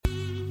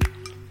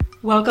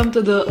Welcome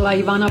to the La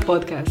Ivana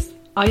podcast.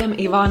 I am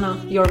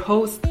Ivana, your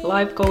host,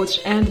 life coach,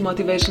 and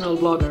motivational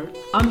blogger.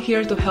 I'm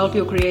here to help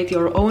you create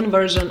your own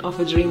version of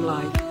a dream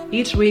life.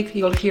 Each week,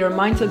 you'll hear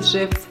mindset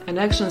shifts and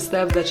action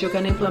steps that you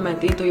can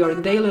implement into your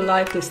daily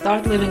life to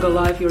start living a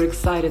life you're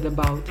excited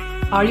about.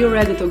 Are you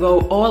ready to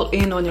go all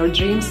in on your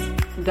dreams?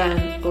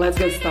 Then let's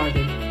get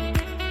started.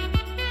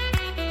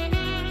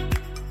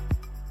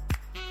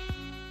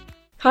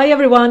 Hi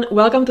everyone,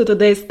 welcome to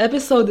today's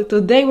episode.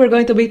 Today we're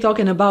going to be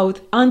talking about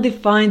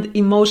undefined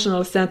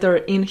emotional center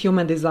in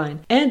human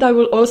design. And I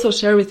will also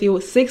share with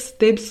you 6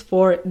 tips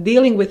for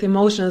dealing with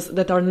emotions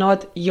that are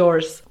not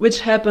yours,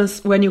 which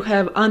happens when you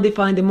have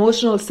undefined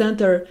emotional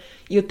center.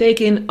 You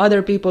take in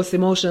other people's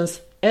emotions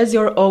as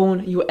your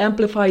own, you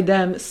amplify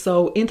them.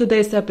 So in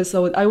today's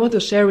episode, I want to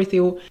share with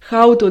you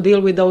how to deal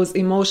with those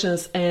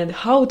emotions and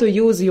how to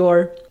use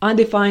your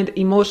undefined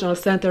emotional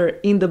center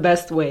in the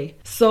best way.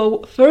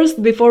 So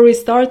first, before we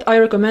start, I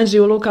recommend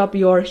you look up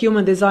your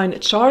human design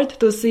chart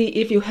to see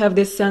if you have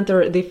this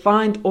center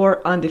defined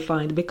or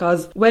undefined,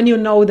 because when you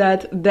know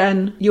that,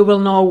 then you will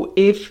know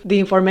if the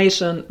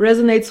information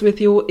resonates with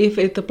you, if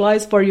it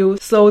applies for you.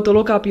 So to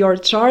look up your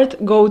chart,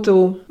 go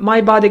to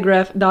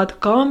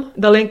mybodygraph.com.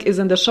 The link is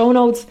in the show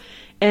notes.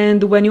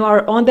 And when you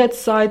are on that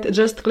site,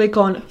 just click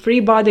on Free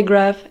Body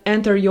Graph,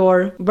 enter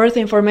your birth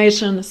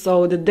information,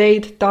 so the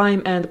date,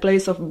 time, and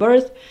place of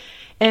birth,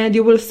 and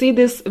you will see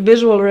this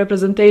visual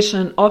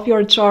representation of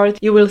your chart.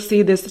 You will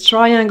see these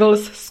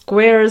triangles,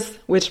 squares,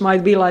 which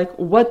might be like,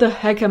 what the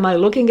heck am I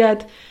looking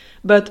at?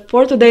 But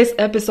for today's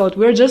episode,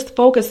 we're just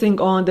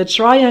focusing on the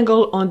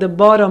triangle on the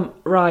bottom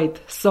right.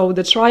 So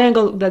the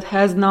triangle that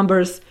has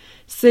numbers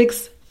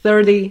 6,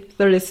 30,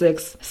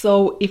 36.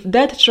 So if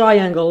that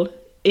triangle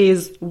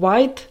is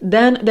white,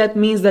 then that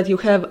means that you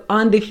have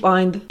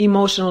undefined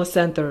emotional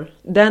center.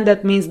 Then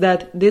that means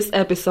that this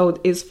episode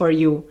is for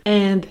you.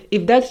 And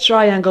if that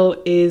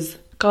triangle is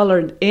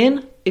colored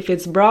in, if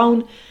it's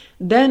brown,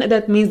 then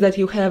that means that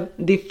you have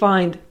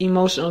defined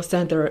emotional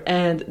center.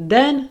 And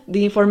then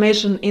the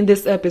information in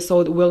this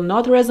episode will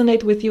not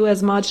resonate with you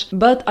as much,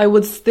 but I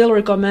would still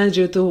recommend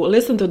you to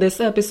listen to this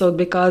episode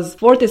because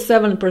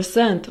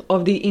 47%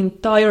 of the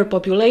entire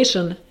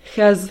population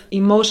has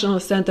emotional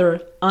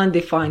center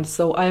undefined.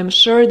 So I am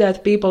sure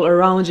that people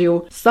around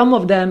you, some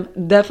of them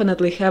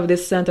definitely have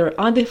this center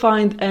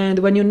undefined, and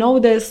when you know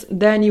this,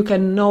 then you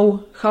can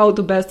know how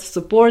to best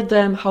support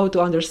them, how to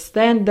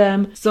understand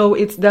them, so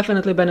it's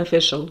definitely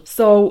beneficial.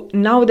 So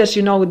now that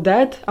you know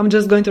that, I'm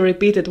just going to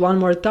repeat it one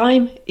more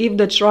time. If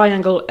the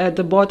triangle at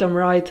the bottom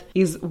right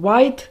is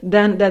white,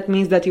 then that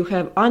means that you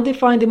have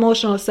undefined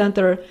emotional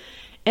center.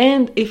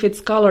 And if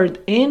it's colored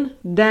in,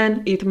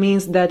 then it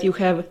means that you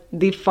have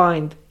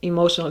defined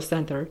emotional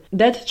center.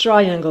 That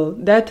triangle,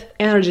 that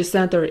energy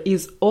center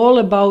is all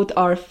about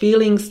our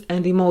feelings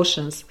and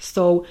emotions.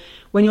 So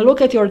when you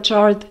look at your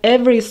chart,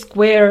 every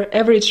square,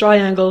 every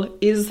triangle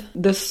is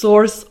the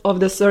source of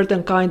the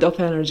certain kind of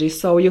energy.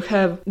 So you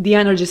have the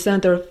energy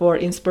center for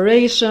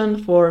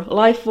inspiration, for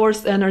life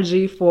force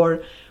energy,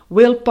 for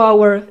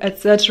willpower,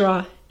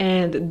 etc.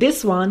 And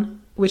this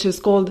one, which is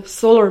called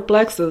solar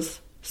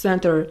plexus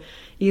center,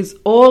 is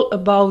all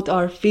about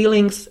our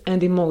feelings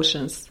and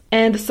emotions.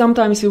 And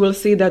sometimes you will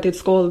see that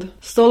it's called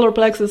solar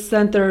plexus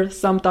center,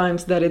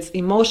 sometimes that it's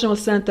emotional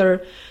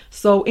center.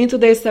 So in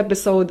today's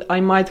episode, I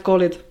might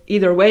call it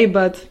either way,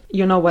 but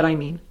you know what I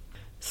mean.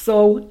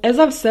 So as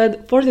I've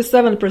said,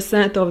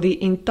 47% of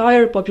the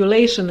entire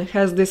population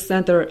has this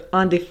center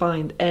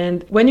undefined.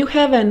 And when you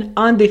have an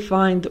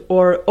undefined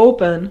or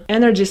open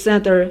energy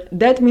center,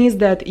 that means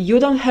that you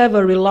don't have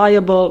a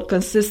reliable,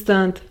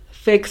 consistent,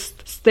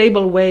 fixed,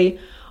 stable way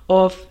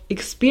of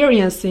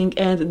experiencing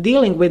and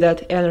dealing with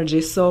that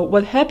energy. So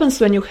what happens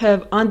when you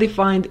have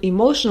undefined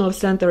emotional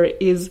center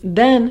is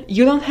then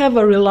you don't have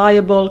a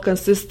reliable,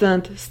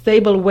 consistent,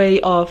 stable way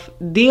of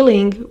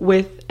dealing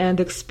with and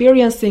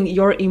experiencing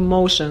your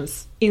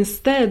emotions.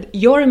 Instead,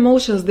 your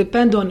emotions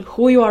depend on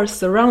who you are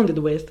surrounded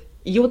with.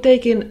 You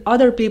take in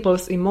other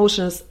people's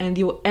emotions and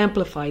you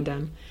amplify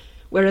them.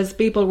 Whereas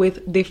people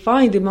with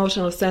defined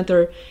emotional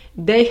center,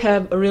 they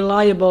have a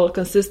reliable,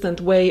 consistent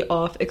way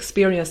of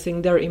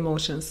experiencing their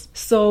emotions.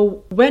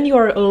 So when you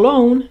are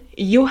alone,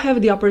 you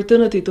have the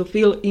opportunity to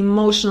feel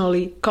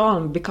emotionally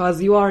calm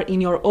because you are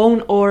in your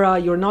own aura,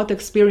 you're not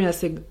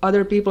experiencing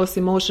other people's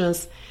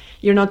emotions,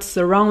 you're not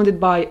surrounded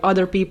by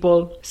other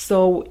people,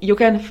 so you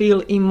can feel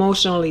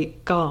emotionally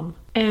calm.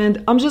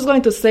 And I'm just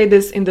going to say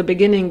this in the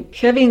beginning,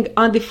 having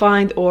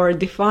undefined or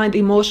defined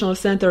emotional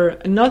center,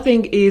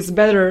 nothing is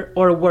better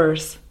or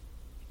worse.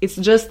 It's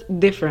just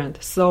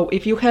different. So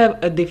if you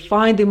have a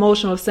defined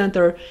emotional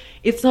center,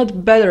 it's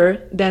not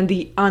better than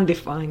the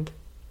undefined.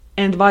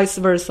 And vice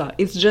versa.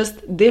 It's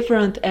just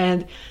different,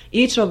 and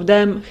each of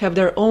them have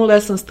their own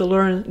lessons to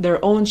learn,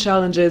 their own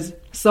challenges.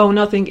 So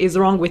nothing is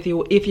wrong with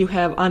you if you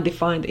have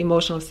undefined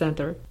emotional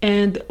center.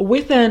 And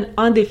with an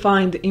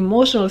undefined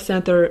emotional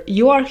center,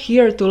 you are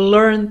here to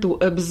learn to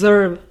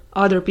observe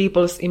other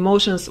people's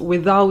emotions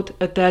without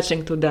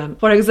attaching to them.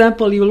 For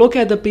example, you look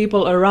at the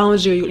people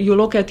around you, you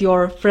look at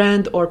your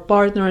friend or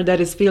partner that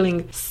is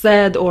feeling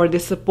sad or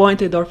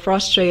disappointed or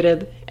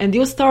frustrated, and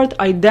you start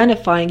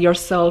identifying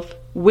yourself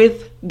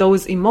with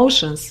those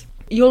emotions.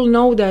 You'll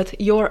know that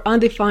your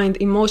undefined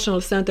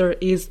emotional center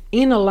is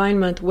in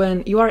alignment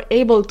when you are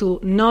able to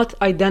not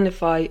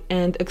identify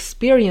and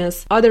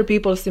experience other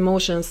people's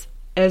emotions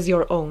as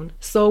your own.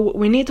 So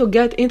we need to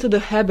get into the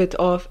habit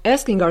of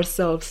asking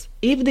ourselves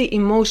if the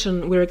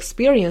emotion we're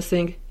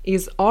experiencing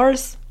is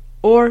ours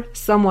or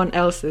someone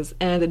else's.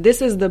 And this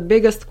is the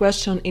biggest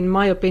question, in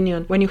my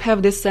opinion, when you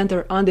have this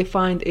center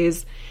undefined,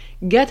 is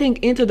getting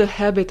into the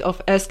habit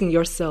of asking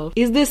yourself,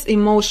 is this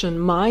emotion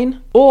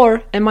mine,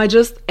 or am I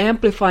just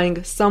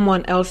amplifying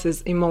someone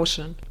else's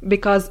emotion?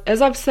 Because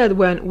as I've said,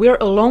 when we're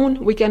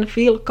alone, we can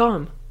feel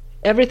calm.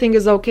 Everything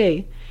is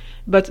okay.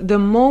 But the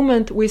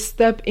moment we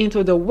step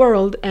into the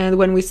world and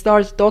when we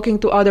start talking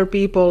to other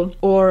people,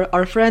 or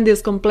our friend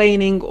is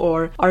complaining,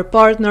 or our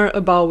partner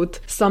about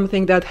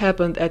something that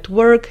happened at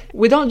work,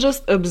 we don't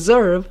just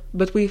observe,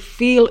 but we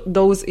feel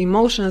those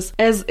emotions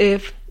as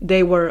if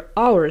they were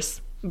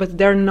ours, but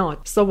they're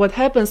not. So what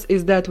happens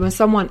is that when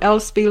someone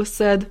else feels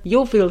sad,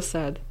 you feel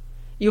sad.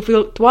 You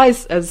feel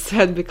twice as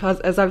sad because,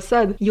 as I've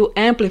said, you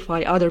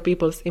amplify other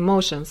people's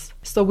emotions.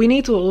 So we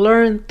need to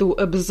learn to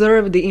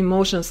observe the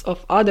emotions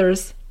of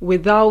others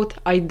without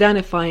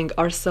identifying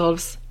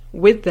ourselves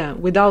with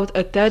them, without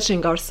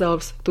attaching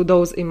ourselves to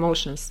those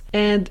emotions.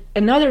 And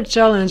another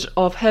challenge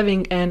of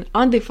having an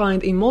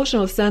undefined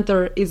emotional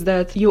center is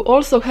that you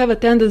also have a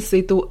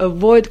tendency to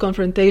avoid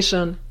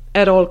confrontation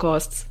at all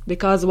costs,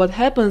 because what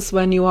happens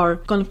when you are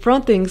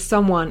confronting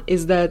someone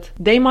is that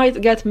they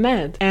might get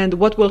mad, and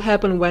what will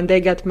happen when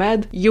they get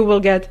mad? You will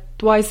get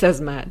twice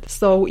as mad.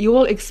 So you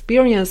will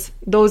experience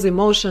those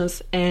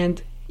emotions and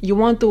you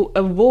want to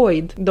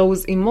avoid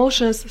those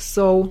emotions,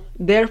 so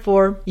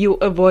therefore you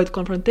avoid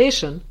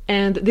confrontation.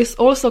 And this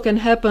also can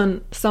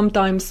happen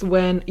sometimes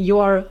when you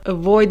are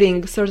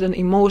avoiding certain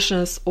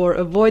emotions or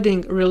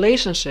avoiding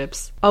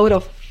relationships out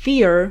of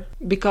fear,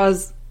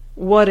 because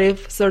what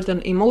if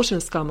certain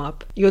emotions come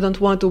up? You don't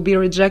want to be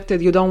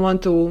rejected, you don't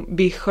want to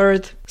be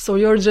hurt, so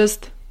you're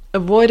just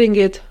avoiding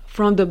it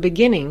from the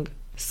beginning.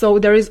 So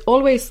there is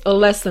always a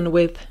lesson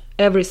with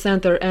every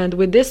center, and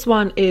with this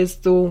one is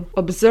to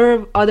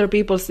observe other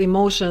people's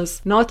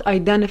emotions, not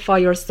identify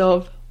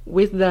yourself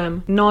with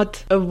them,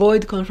 not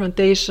avoid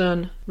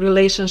confrontation,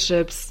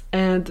 relationships,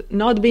 and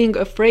not being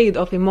afraid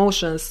of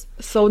emotions.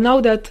 So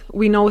now that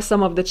we know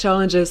some of the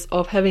challenges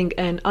of having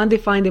an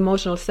undefined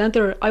emotional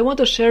center, I want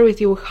to share with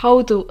you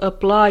how to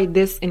apply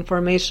this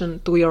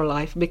information to your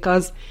life,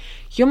 because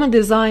human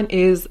design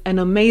is an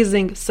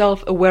amazing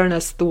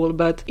self-awareness tool,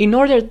 but in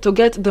order to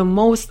get the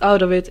most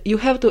out of it, you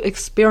have to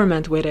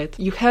experiment with it.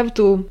 You have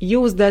to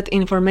use that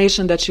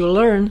information that you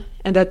learn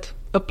and that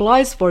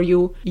applies for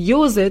you,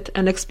 use it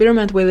and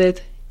experiment with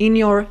it in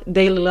your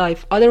daily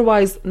life.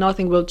 Otherwise,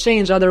 nothing will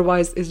change.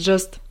 Otherwise, it's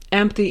just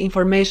empty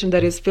information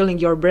that is filling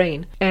your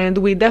brain. And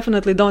we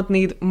definitely don't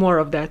need more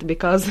of that,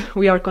 because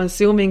we are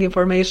consuming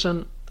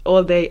information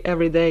all day,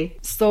 every day.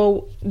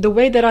 So the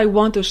way that I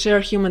want to share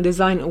human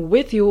design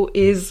with you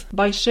is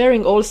by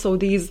sharing also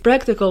these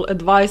practical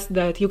advice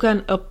that you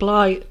can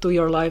apply to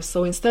your life.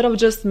 So instead of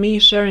just me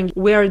sharing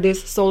where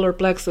this solar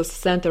plexus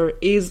center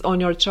is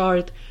on your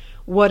chart,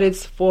 what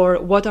it's for,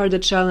 what are the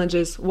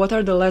challenges, what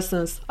are the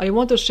lessons, I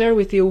want to share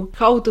with you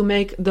how to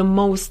make the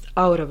most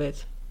out of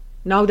it.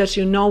 Now that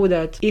you know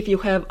that if you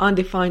have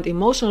undefined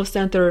emotional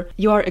center,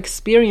 you are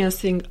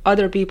experiencing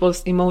other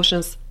people's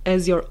emotions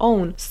as your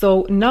own.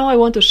 So now I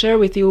want to share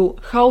with you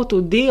how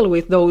to deal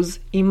with those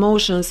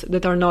emotions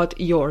that are not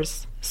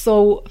yours.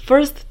 So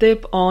first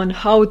tip on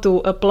how to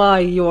apply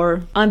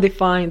your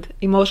undefined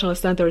emotional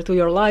center to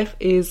your life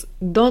is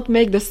don't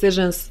make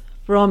decisions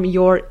from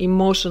your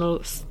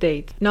emotional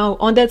state. Now,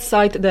 on that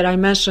site that I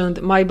mentioned,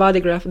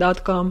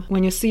 mybodygraph.com,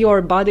 when you see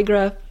your body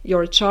graph,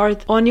 your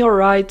chart, on your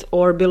right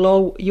or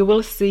below, you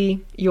will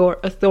see your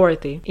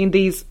authority in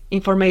these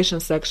information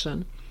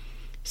section.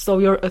 So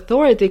your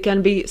authority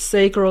can be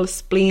sacral,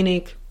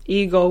 splenic,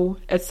 ego,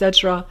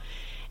 etc.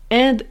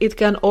 And it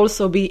can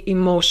also be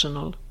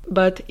emotional.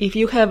 But if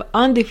you have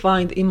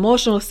undefined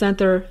emotional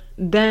center,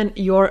 then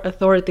your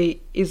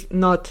authority is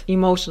not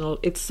emotional,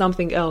 it's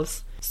something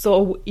else.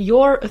 So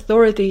your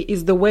authority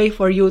is the way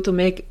for you to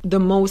make the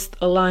most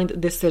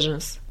aligned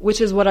decisions, which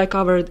is what I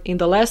covered in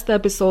the last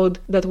episode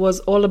that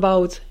was all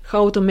about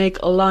how to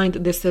make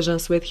aligned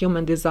decisions with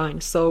human design.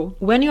 So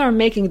when you are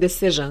making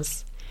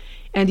decisions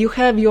and you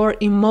have your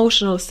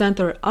emotional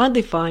center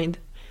undefined,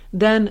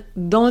 then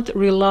don't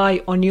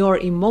rely on your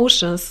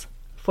emotions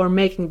for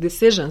making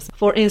decisions.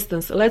 For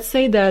instance, let's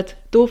say that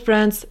two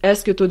friends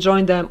ask you to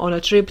join them on a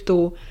trip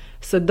to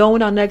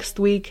Sedona next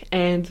week,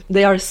 and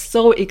they are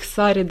so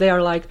excited. They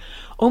are like,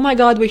 oh my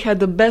god, we had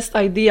the best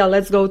idea,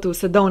 let's go to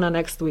Sedona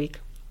next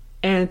week.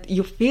 And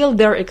you feel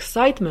their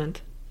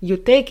excitement, you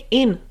take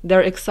in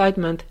their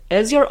excitement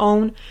as your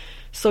own,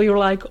 so you're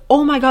like,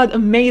 oh my god,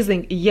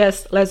 amazing,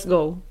 yes, let's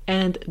go.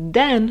 And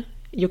then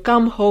You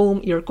come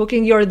home, you're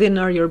cooking your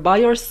dinner, you're by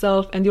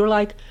yourself, and you're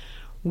like,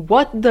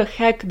 what the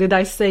heck did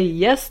I say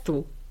yes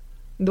to?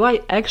 Do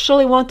I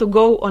actually want to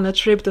go on a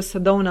trip to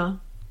Sedona?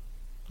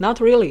 Not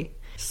really.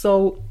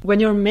 So when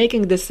you're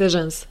making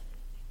decisions,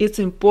 it's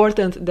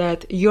important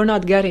that you're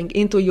not getting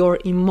into your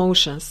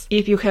emotions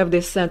if you have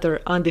this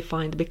center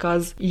undefined,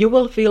 because you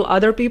will feel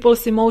other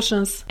people's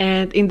emotions,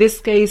 and in this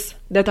case,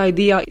 that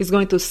idea is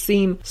going to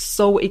seem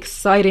so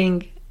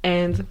exciting,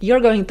 and you're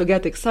going to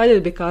get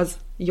excited because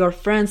your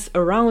friends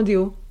around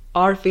you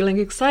are feeling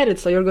excited.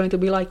 So you're going to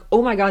be like,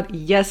 oh my God,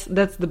 yes,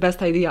 that's the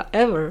best idea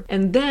ever.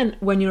 And then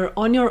when you're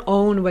on your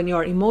own, when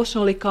you're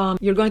emotionally calm,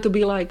 you're going to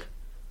be like,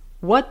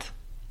 what?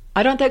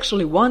 I don't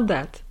actually want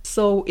that.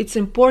 So it's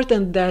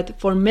important that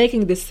for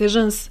making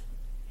decisions,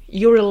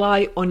 you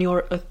rely on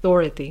your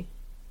authority,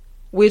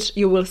 which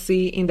you will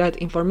see in that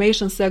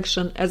information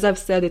section. As I've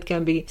said, it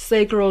can be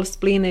sacral,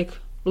 splenic,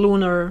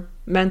 lunar,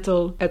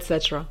 mental,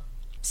 etc.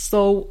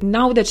 So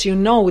now that you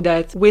know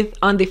that with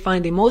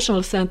undefined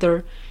emotional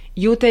center,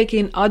 you take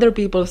in other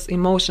people's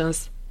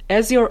emotions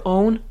as your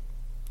own.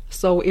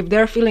 So if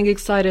they're feeling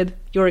excited,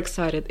 you're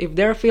excited. If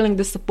they're feeling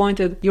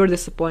disappointed, you're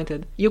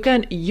disappointed. You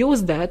can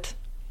use that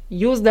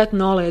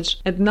knowledge,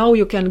 and now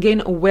you can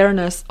gain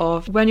awareness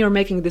of when you're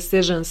making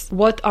decisions,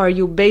 what are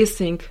you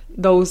basing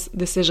those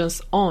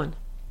decisions on?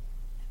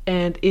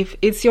 And if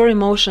it's your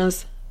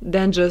emotions,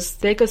 then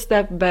just take a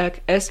step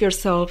back, ask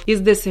yourself,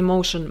 is this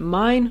emotion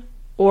mine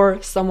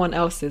or someone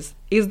else's?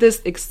 Is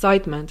this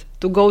excitement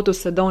to go to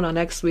Sedona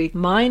next week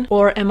mine,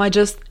 or am I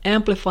just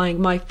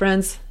amplifying my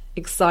friend's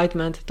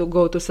excitement to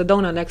go to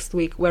Sedona next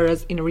week,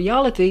 whereas in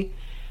reality,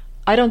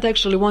 I don't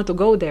actually want to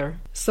go there?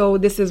 So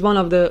this is one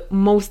of the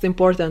most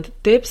important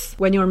tips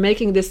when you're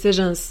making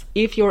decisions.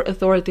 If your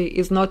authority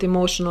is not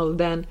emotional,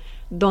 then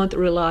don't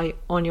rely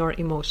on your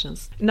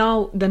emotions.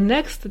 Now, the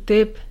next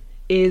tip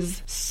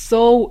is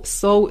so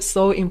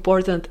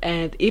important,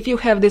 and if you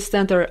have this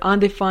center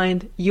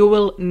undefined, you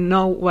will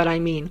know what I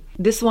mean.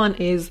 This one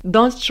is,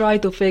 don't try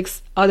to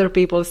fix other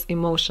people's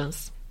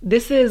emotions.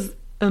 This is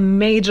a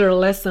major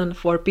lesson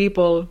for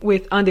people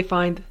with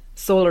undefined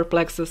solar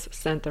plexus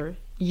center.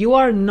 You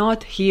are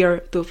not here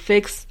to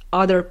fix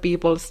other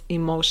people's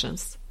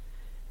emotions.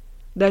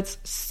 That's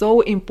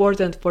so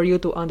important for you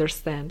to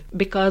understand,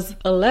 because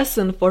a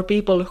lesson for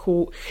people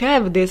who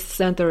have this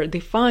center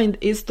defined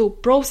is to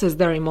process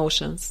their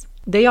emotions.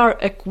 They are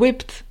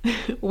equipped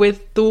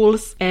with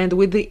tools and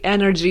with the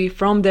energy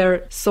from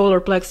their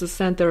solar plexus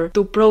center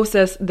to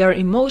process their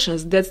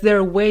emotions. That's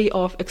their way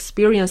of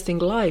experiencing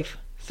life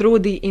through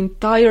the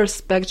entire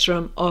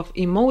spectrum of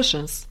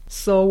emotions.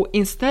 So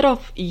instead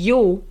of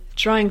you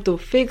trying to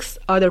fix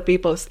other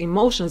people's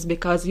emotions,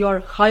 because you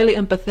are highly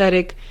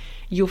empathetic,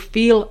 you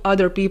feel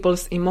other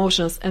people's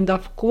emotions, and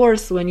of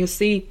course when you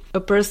see a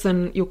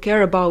person you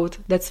care about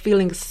that's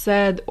feeling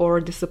sad or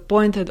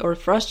disappointed or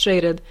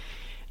frustrated,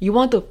 you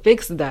want to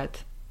fix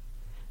that.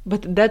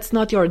 But that's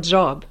not your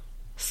job.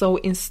 So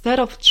instead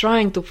of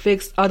trying to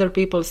fix other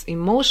people's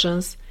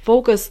emotions,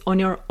 focus on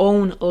your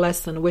own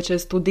lesson, which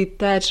is to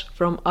detach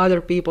from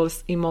other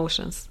people's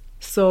emotions.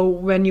 So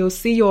when you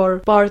see your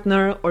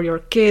partner or your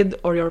kid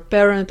or your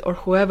parent or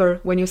whoever,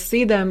 when you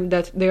see them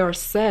that they are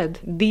sad,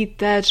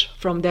 detach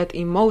from that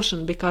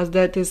emotion, because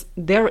that is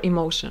their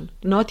emotion,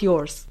 not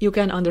yours. You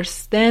can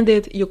understand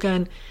it, you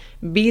can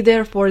be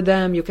there for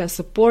them, you can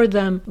support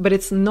them, but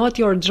it's not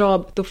your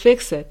job to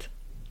fix it.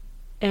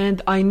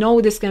 And I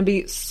know this can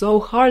be so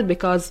hard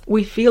because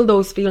we feel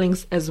those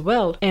feelings as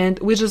well, and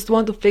we just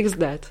want to fix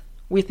that.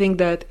 We think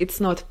that it's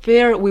not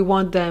fair, we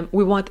want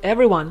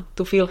everyone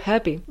to feel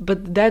happy,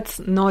 but that's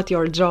not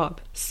your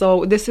job.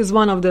 So this is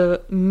one of the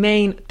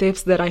main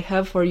tips that I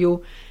have for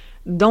you.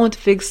 Don't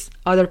fix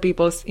other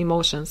people's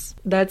emotions.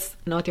 That's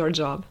not your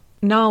job.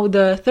 Now,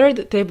 the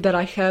third tip that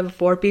I have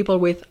for people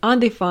with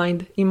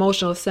undefined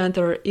emotional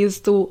center is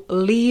to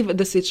leave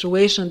the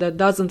situation that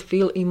doesn't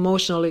feel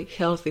emotionally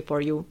healthy for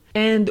you.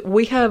 And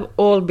we have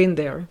all been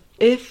there.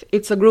 If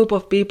it's a group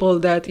of people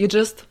that you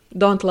just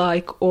don't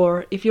like,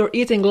 or if you're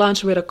eating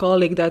lunch with a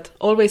colleague that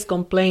always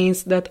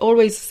complains, that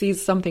always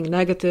sees something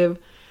negative,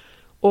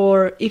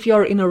 or if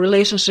you're in a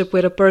relationship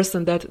with a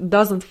person that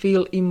doesn't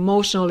feel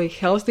emotionally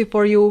healthy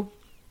for you,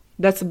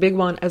 that's a big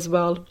one as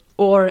well.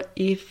 Or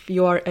if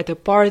you are at a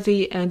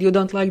party and you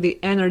don't like the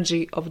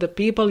energy of the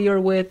people you're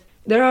with.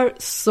 There are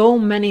so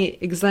many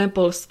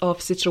examples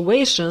of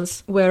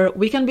situations where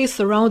we can be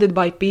surrounded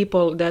by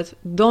people that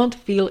don't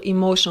feel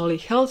emotionally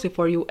healthy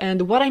for you.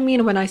 And what I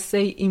mean when I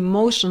say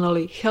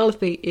emotionally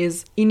healthy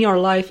is in your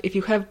life, if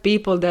you have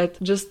people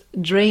that just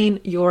drain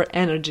your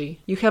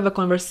energy. You have a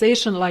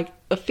conversation, like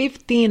a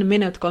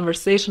 15-minute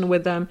conversation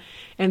with them,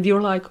 and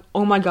you're like,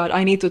 oh my God,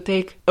 I need to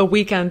take a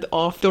weekend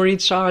off to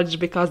recharge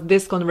because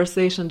this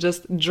conversation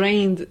just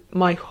drained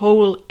my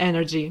whole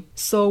energy.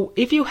 So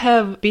if you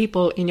have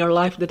people in your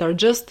life that are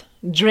just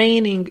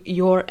draining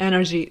your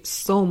energy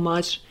so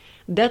much,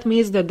 that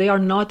means that they are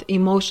not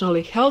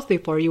emotionally healthy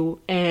for you.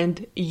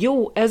 And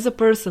you, as a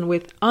person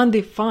with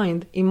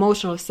undefined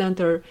emotional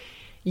center,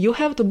 You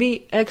have to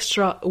be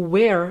extra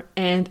aware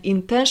and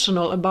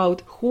intentional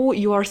about who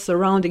you are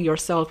surrounding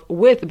yourself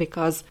with,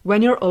 because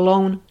when you're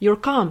alone, you're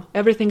calm.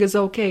 Everything is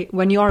okay.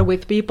 When you are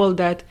with people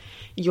that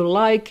you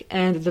like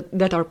and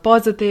that are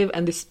positive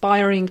and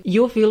inspiring,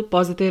 you feel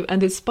positive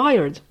and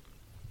inspired.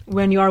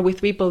 When you are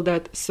with people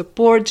that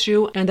support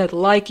you and that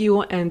like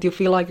you and you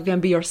feel like you can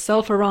be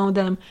yourself around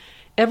them,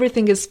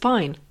 everything is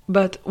fine.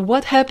 But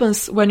what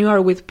happens when you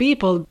are with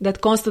people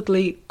that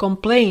constantly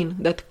complain,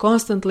 that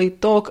constantly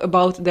talk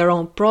about their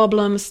own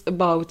problems,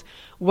 about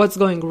what's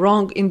going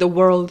wrong in the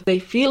world? They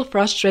feel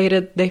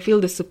frustrated, they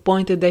feel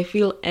disappointed, they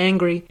feel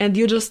angry, and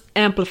you just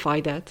amplify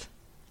that.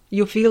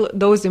 You feel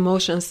those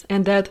emotions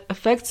and that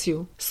affects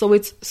you. So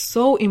it's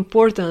so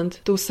important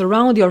to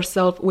surround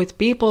yourself with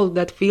people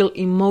that feel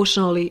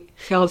emotionally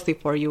healthy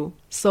for you.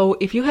 So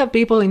if you have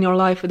people in your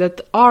life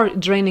that are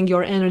draining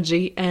your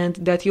energy and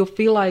that you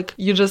feel like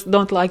you just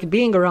don't like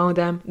being around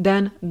them,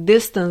 then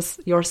distance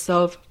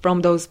yourself from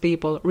those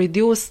people.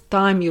 Reduce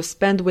time you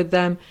spend with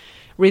them.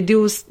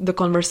 Reduce the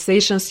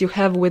conversations you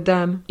have with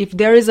them. If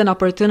there is an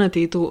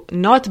opportunity to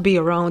not be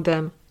around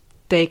them,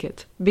 take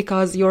it,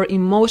 because your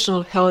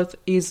emotional health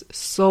is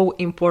so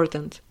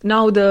important.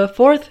 Now, the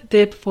fourth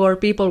tip for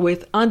people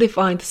with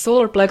undefined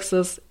solar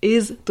plexus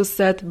is to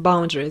set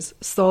boundaries.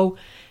 So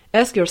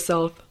ask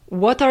yourself,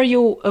 what are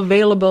you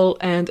available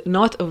and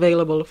not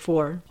available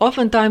for?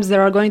 Oftentimes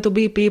there are going to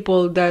be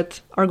people that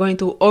are going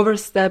to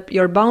overstep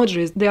your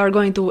boundaries. They are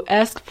going to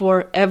ask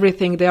for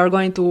everything. They are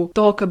going to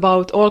talk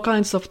about all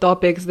kinds of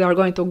topics. They are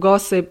going to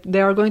gossip.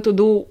 They are going to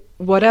do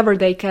whatever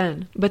they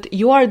can. But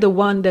you are the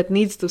one that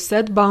needs to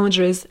set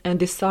boundaries and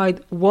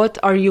decide what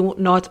are you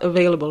not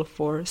available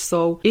for.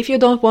 So if you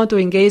don't want to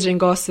engage in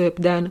gossip,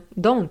 then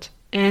don't.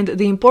 And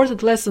the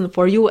important lesson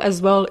for you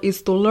as well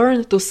is to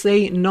learn to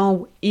say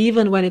no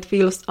even when it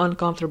feels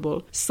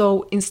uncomfortable.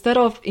 So instead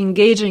of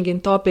engaging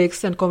in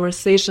topics and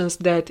conversations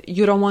that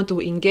you don't want to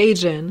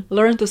engage in,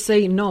 learn to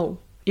say no.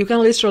 You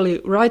can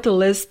literally write a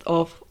list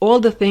of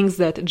all the things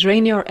that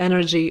drain your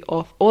energy,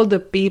 of all the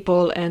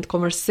people and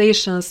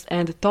conversations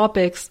and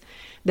topics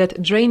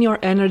that drain your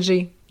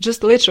energy.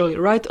 Just literally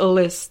write a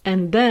list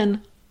and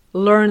then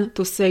learn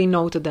to say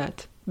no to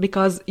that.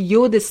 Because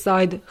you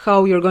decide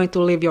how you're going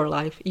to live your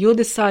life. You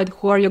decide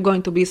who are you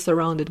going to be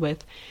surrounded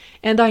with.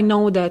 And I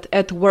know that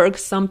at work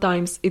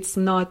sometimes it's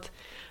not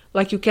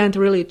like you can't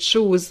really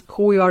choose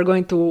who you are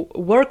going to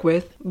work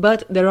with,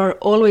 but there are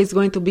always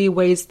going to be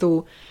ways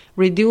to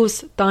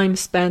reduce time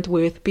spent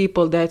with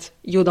people that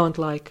you don't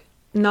like.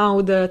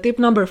 Now, the tip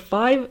number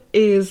 5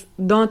 is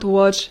don't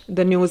watch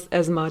the news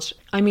as much.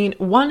 I mean,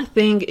 one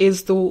thing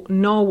is to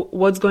know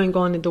what's going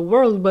on in the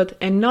world,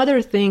 but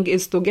another thing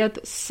is to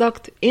get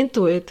sucked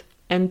into it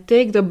and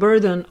take the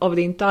burden of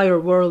the entire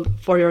world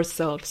for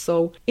yourself.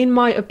 So, in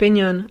my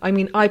opinion,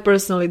 I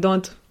personally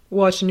don't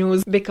watch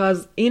news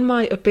because, in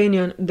my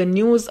opinion, the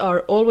news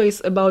are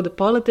always about the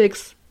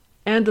politics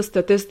and the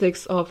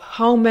statistics of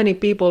how many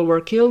people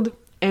were killed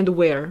and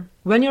where.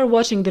 When you're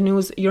watching the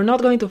news, you're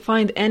not going to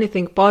find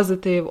anything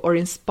positive or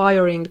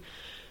inspiring,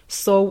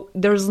 so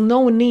there's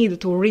no need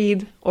to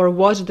read or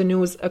watch the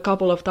news a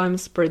couple of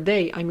times per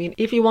day. I mean,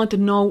 if you want to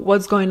know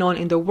what's going on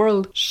in the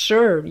world,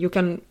 sure, you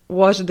can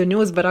watch the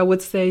news, but I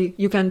would say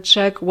you can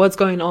check what's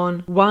going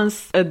on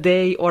once a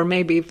day, or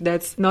maybe if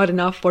that's not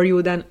enough for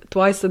you, then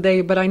twice a day.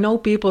 But I know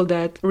people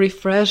that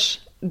refresh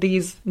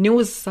these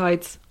news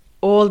sites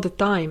all the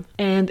time.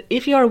 And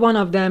if you are one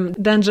of them,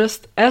 then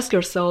just ask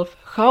yourself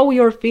how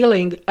you're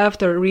feeling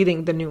after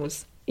reading the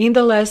news. In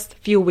the last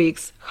few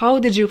weeks, how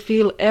did you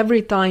feel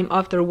every time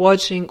after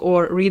watching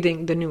or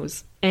reading the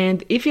news?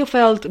 And if you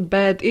felt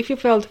bad, if you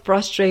felt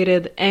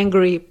frustrated,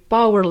 angry,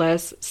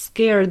 powerless,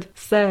 scared,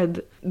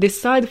 sad,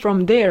 decide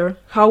from there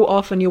how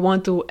often you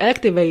want to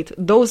activate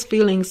those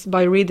feelings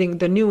by reading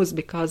the news,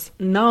 because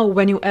now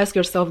when you ask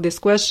yourself this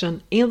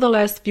question, in the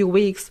last few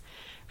weeks,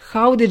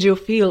 how did you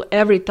feel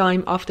every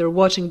time after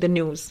watching the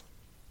news?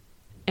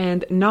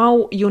 And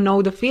now you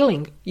know the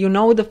feeling. You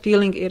know the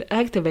feeling it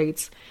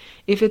activates.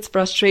 If it's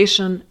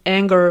frustration,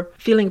 anger,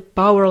 feeling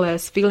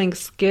powerless, feeling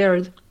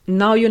scared,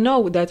 now you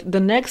know that the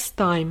next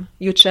time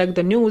you check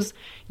the news,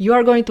 you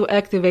are going to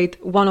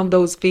activate one of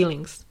those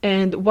feelings.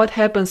 And what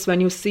happens when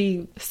you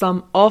see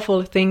some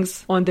awful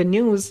things on the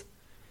news?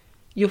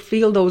 You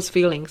feel those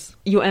feelings.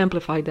 You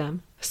amplify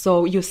them.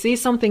 So you see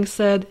something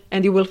sad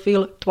and you will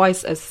feel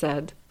twice as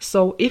sad.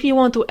 So if you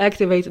want to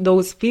activate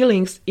those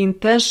feelings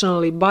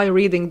intentionally by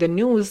reading the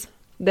news,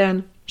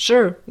 then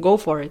sure, go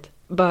for it.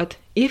 But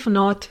if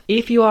not,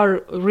 if you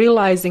are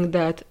realizing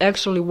that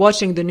actually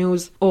watching the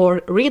news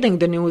or reading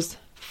the news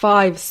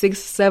 5, 6,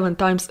 7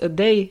 times a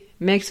day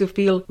makes you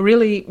feel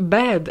really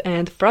bad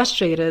and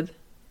frustrated,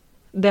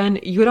 then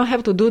you don't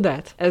have to do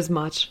that as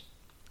much.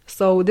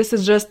 So this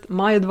is just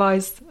my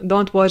advice,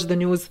 don't watch the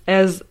news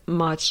as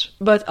much.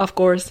 But of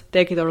course,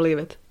 take it or leave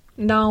it.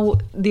 Now,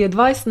 the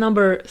advice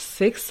number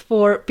 6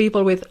 for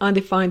people with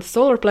undefined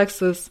solar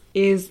plexus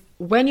is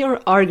when you're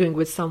arguing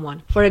with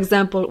someone, for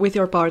example, with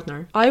your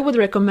partner, I would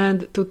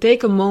recommend to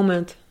take a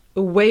moment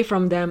away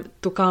from them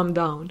to calm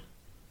down.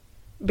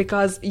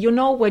 Because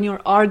when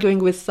you're arguing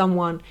with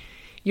someone,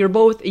 you're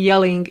both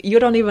yelling, you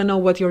don't even know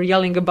what you're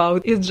yelling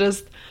about, it's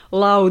just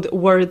loud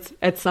words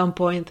at some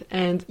point,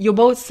 and you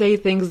both say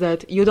things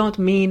that you don't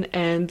mean,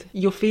 and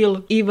you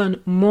feel even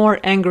more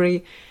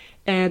angry,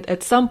 and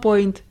at some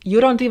point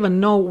you don't even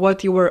know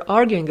what you were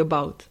arguing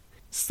about.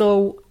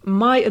 So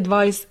my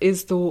advice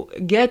is to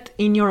get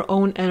in your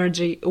own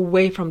energy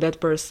away from that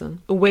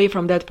person, away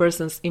from that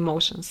person's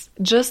emotions,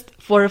 just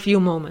for a few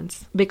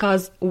moments.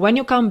 Because when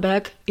you come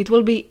back, it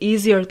will be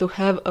easier to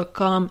have a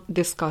calm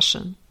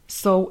discussion.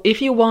 So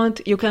if you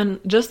want, you can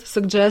just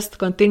suggest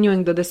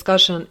continuing the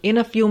discussion in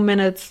a few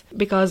minutes,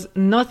 because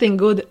nothing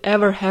good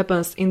ever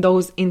happens in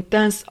those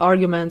intense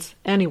arguments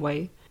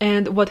anyway.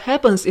 And what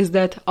happens is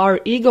that our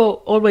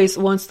ego always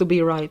wants to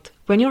be right.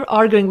 When you're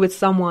arguing with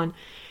someone,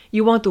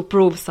 you want to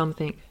prove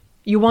something.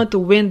 You want to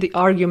win the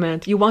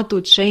argument. You want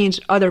to change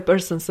other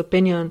person's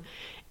opinion.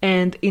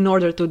 And in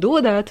order to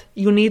do that,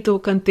 you need to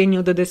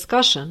continue the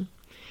discussion.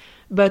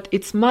 But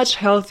it's much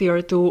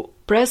healthier to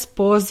press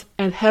pause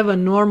and have a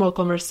normal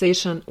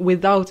conversation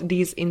without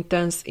these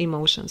intense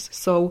emotions.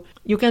 So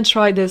you can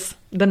try this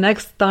the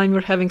next time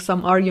you're having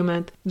some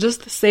argument.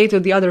 Just say to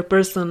the other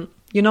person,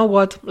 you know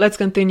what, let's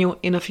continue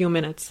in a few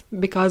minutes.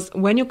 Because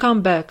when you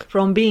come back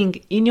from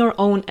being in your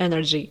own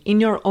energy,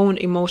 in your own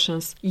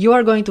emotions, you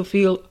are going to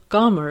feel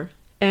calmer.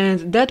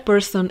 And that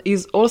person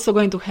is also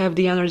going to have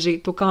the energy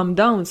to calm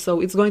down. So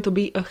it's going to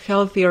be a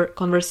healthier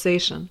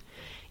conversation,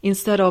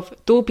 instead of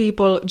two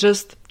people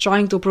just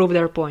trying to prove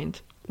their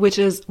point, which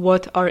is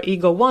what our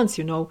ego wants,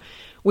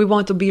 We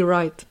want to be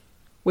right.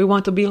 We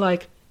want to be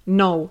like,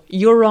 no,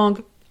 you're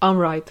wrong, I'm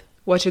right.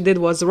 What you did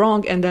was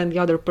wrong, and then the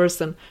other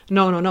person,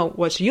 no,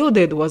 what you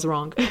did was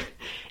wrong.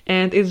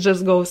 And it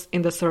just goes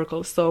in the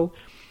circle. So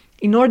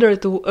in order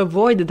to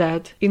avoid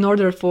that, in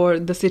order for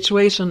the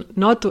situation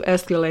not to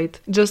escalate,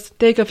 just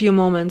take a few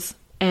moments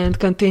and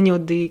continue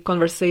the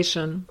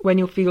conversation when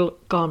you feel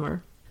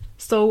calmer.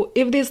 So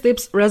if these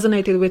tips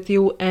resonated with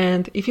you,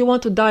 and if you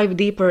want to dive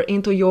deeper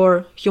into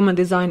your human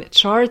design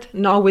chart,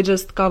 now we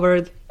just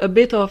covered a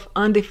bit of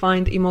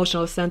undefined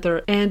emotional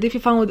center. And if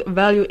you found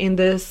value in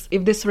this,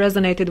 if this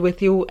resonated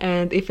with you,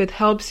 and if it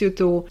helps you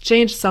to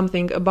change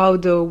something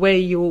about the way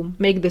you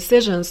make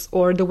decisions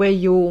or the way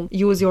you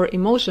use your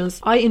emotions,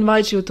 I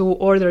invite you to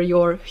order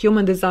your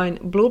human design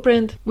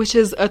blueprint, which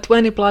is a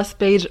 20+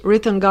 page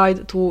written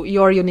guide to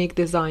your unique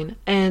design.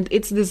 And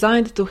it's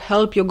designed to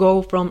help you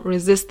go from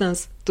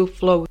resistance to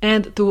flow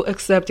and to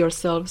accept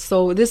yourself.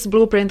 So this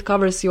blueprint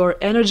covers your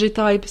energy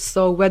type.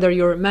 So whether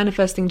you're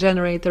manifesting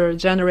generator,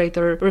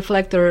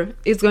 reflector,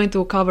 it's going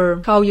to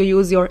cover how you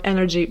use your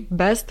energy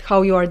best,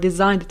 how you are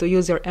designed to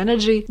use your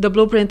energy. The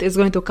blueprint is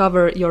going to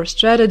cover your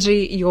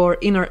strategy, your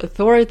inner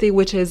authority,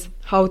 which is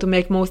how to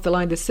make most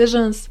aligned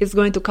decisions. It's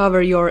going to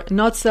cover your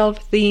not self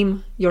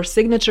theme, your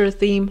signature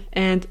theme,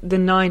 and the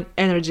 9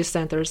 energy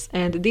centers.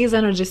 And these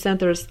energy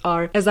centers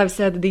are, as I've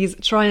said, these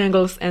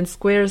triangles and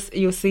squares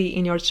you see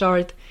in your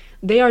chart.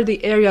 They are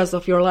the areas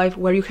of your life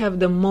where you have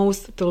the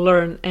most to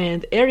learn,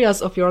 and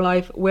areas of your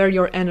life where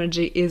your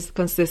energy is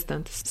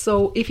consistent.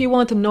 So if you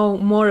want to know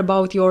more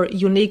about your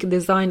unique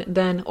design,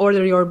 then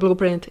order your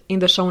blueprint in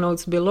the show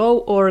notes below,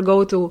 or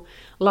go to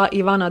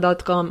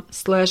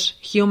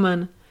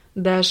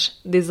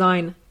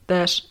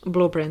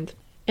laivana.com/human-design-blueprint.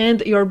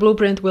 And your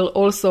blueprint will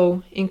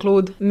also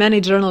include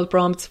many journal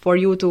prompts for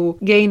you to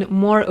gain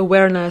more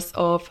awareness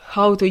of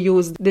how to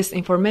use this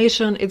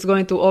information. It's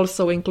going to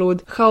also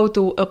include how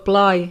to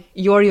apply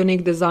your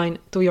unique design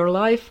to your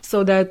life,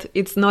 so that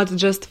it's not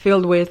just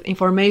filled with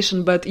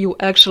information, but you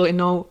actually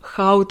know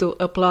how to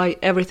apply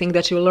everything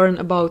that you learn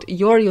about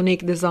your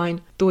unique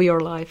design to your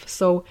life.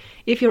 So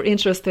if you're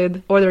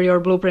interested, order your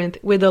blueprint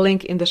with the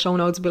link in the show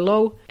notes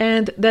below.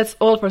 And that's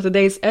all for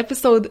today's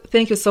episode.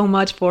 Thank you so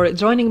much for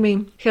joining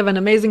me. Have an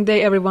amazing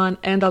day, everyone,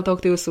 and I'll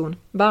talk to you soon.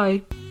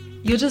 Bye!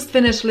 You just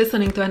finished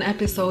listening to an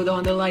episode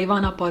on the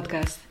Laivana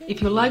podcast.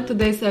 If you liked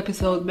today's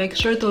episode, make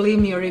sure to leave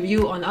me a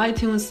review on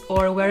iTunes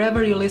or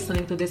wherever you're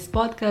listening to this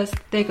podcast.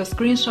 Take a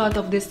screenshot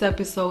of this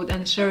episode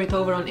and share it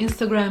over on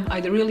Instagram.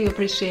 I'd really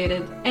appreciate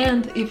it.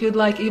 And if you'd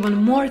like even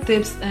more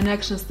tips and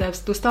action steps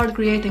to start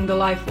creating the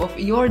life of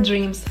your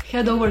dreams,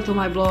 head over to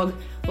my blog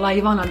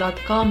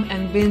laivana.com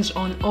and binge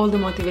on all the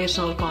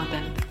motivational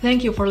content.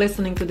 Thank you for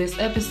listening to this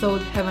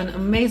episode. Have an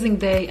amazing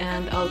day,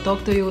 and I'll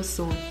talk to you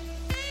soon.